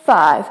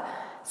 5,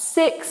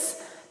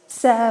 6,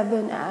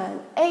 7,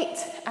 and 8.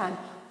 And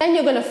then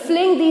you're going to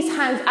fling these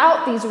hands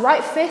out, these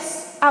right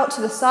fists out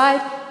to the side,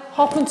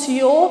 hop onto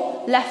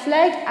your left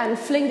leg and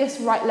fling this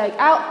right leg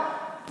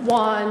out.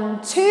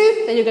 1,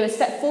 2, then you're going to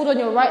step forward on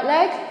your right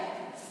leg.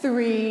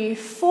 3,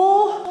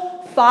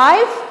 4,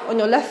 5 on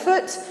your left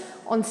foot.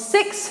 On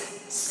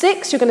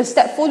 6, you're going to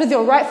step forward with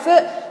your right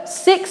foot.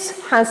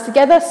 6, hands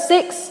together,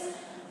 6,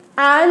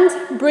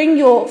 and bring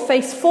your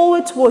face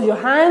forward towards your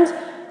hand.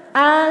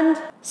 And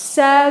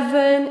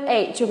 7,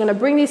 8, you're going to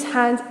bring these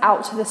hands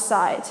out to the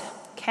side,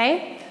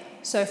 okay?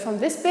 So from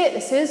this bit,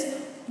 this is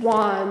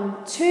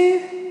 1,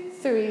 2,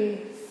 3,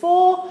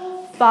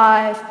 4,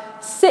 5,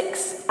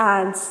 6,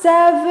 and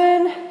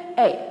 7,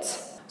 8.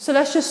 So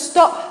let's just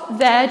stop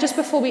there just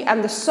before we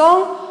end the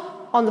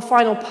song on the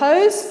final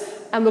pose,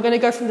 and we're going to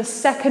go from the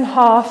second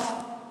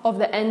half of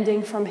the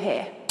ending from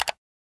here.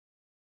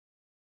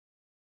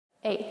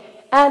 8.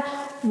 And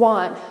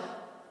 1,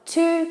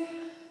 2,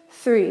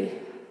 3,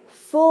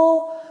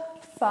 4,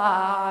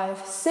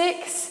 5,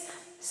 6,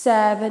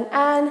 7,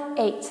 and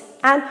 8.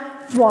 And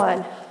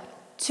 1,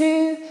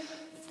 2,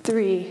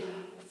 3,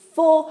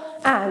 4,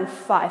 and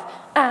 5,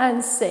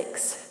 and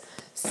 6,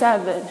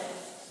 7,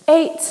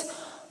 8.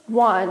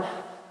 1,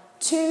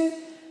 2,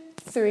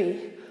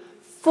 3,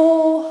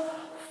 4,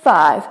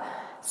 5,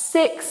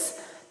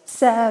 6,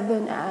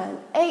 7, and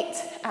 8.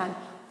 And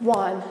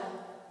 1,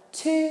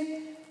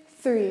 2,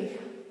 3,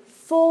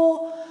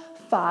 4,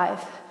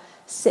 5,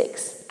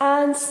 6,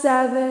 and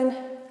 7,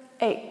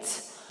 8.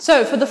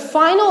 So for the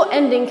final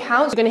ending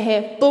counts, you're going to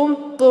hear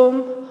boom,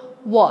 boom,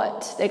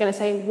 what. They're going to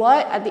say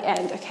what at the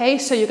end, okay?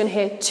 So you're going to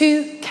hear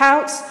 2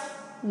 counts,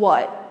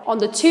 what. On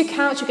the 2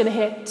 counts, you're going to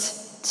hear t,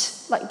 t,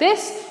 like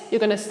this. You're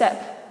going to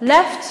step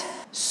left,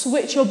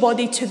 switch your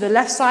body to the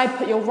left side,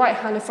 put your right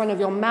hand in front of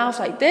your mouth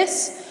like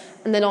this.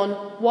 And then on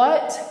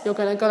what, you're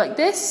going to go like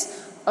this.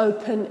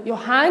 Open your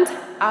hand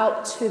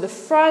out to the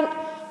front,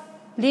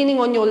 leaning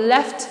on your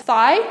left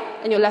thigh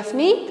and your left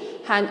knee.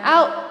 Hand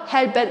out,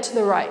 head bent to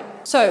the right.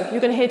 So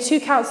you're going to hear 2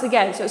 counts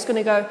again. So it's going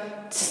to go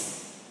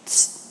tss,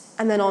 tss,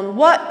 and then on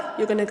what,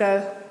 you're going to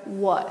go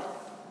what,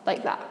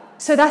 like that.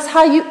 So that's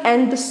how you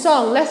end the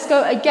song. Let's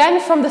go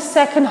again from the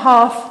second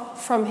half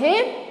from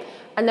here,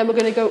 and then we're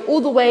going to go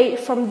all the way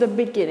from the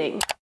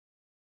beginning.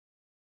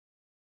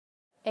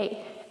 8.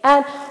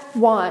 And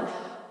 1,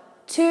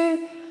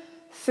 2,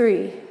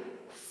 3,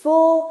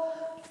 4,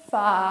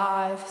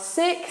 5,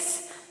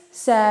 6,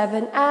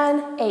 7,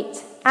 and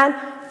 8. And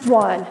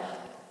 1,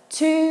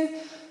 2,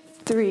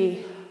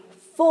 3,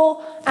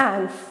 4,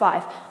 and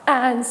 5,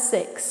 and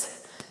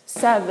 6,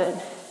 7,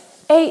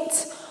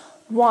 8.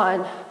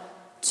 1,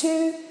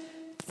 2,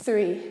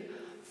 3,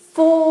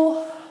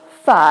 4,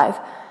 5,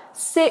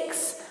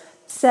 6,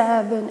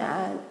 7,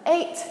 and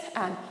 8.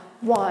 And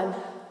 1,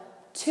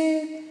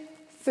 2,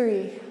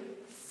 3,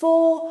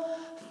 4,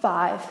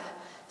 5,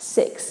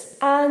 6,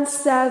 and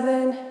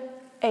 7,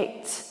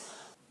 8.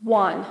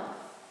 1,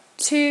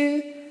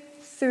 2,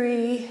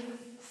 3,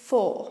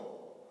 4.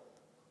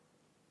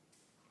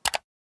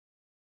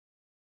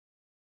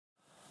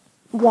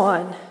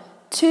 1,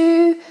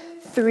 2,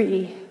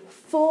 3,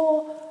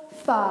 4,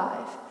 5,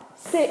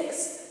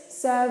 6,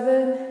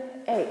 7,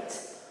 8.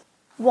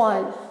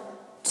 1,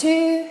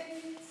 2,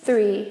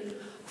 3,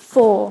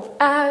 4,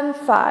 and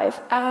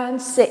 5,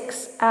 and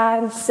 6,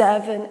 and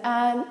 7,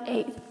 and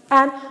 8.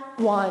 And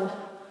 1,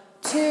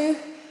 2,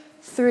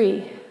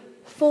 3,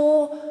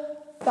 4,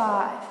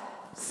 5,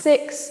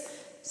 6,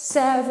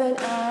 7,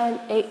 and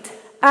 8.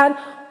 And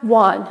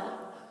 1,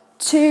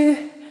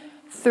 2,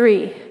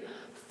 3,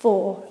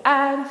 4,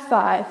 and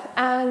 5,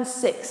 and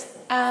 6,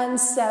 and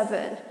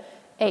 7,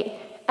 8.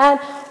 And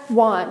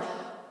 1,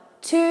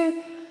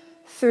 2,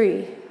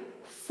 3,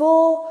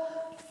 4,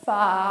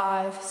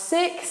 5,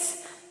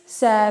 6,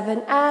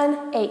 7,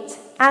 and 8.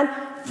 And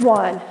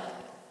 1,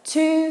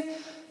 2,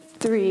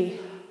 3,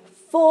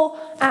 4,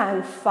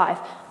 and 5,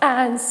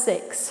 and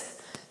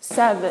 6,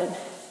 7,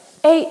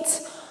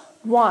 8.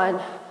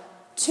 1,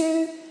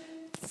 2,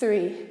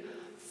 3,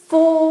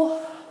 4,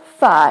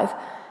 5,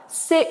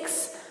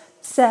 6,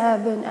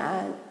 7,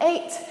 and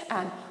 8.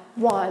 And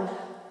 1,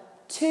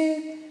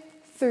 2,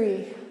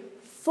 3,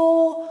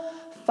 4,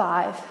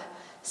 5,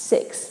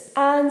 6,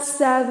 and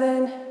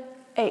 7,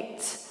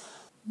 8.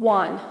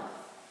 1,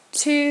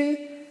 2,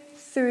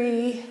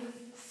 3,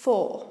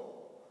 4.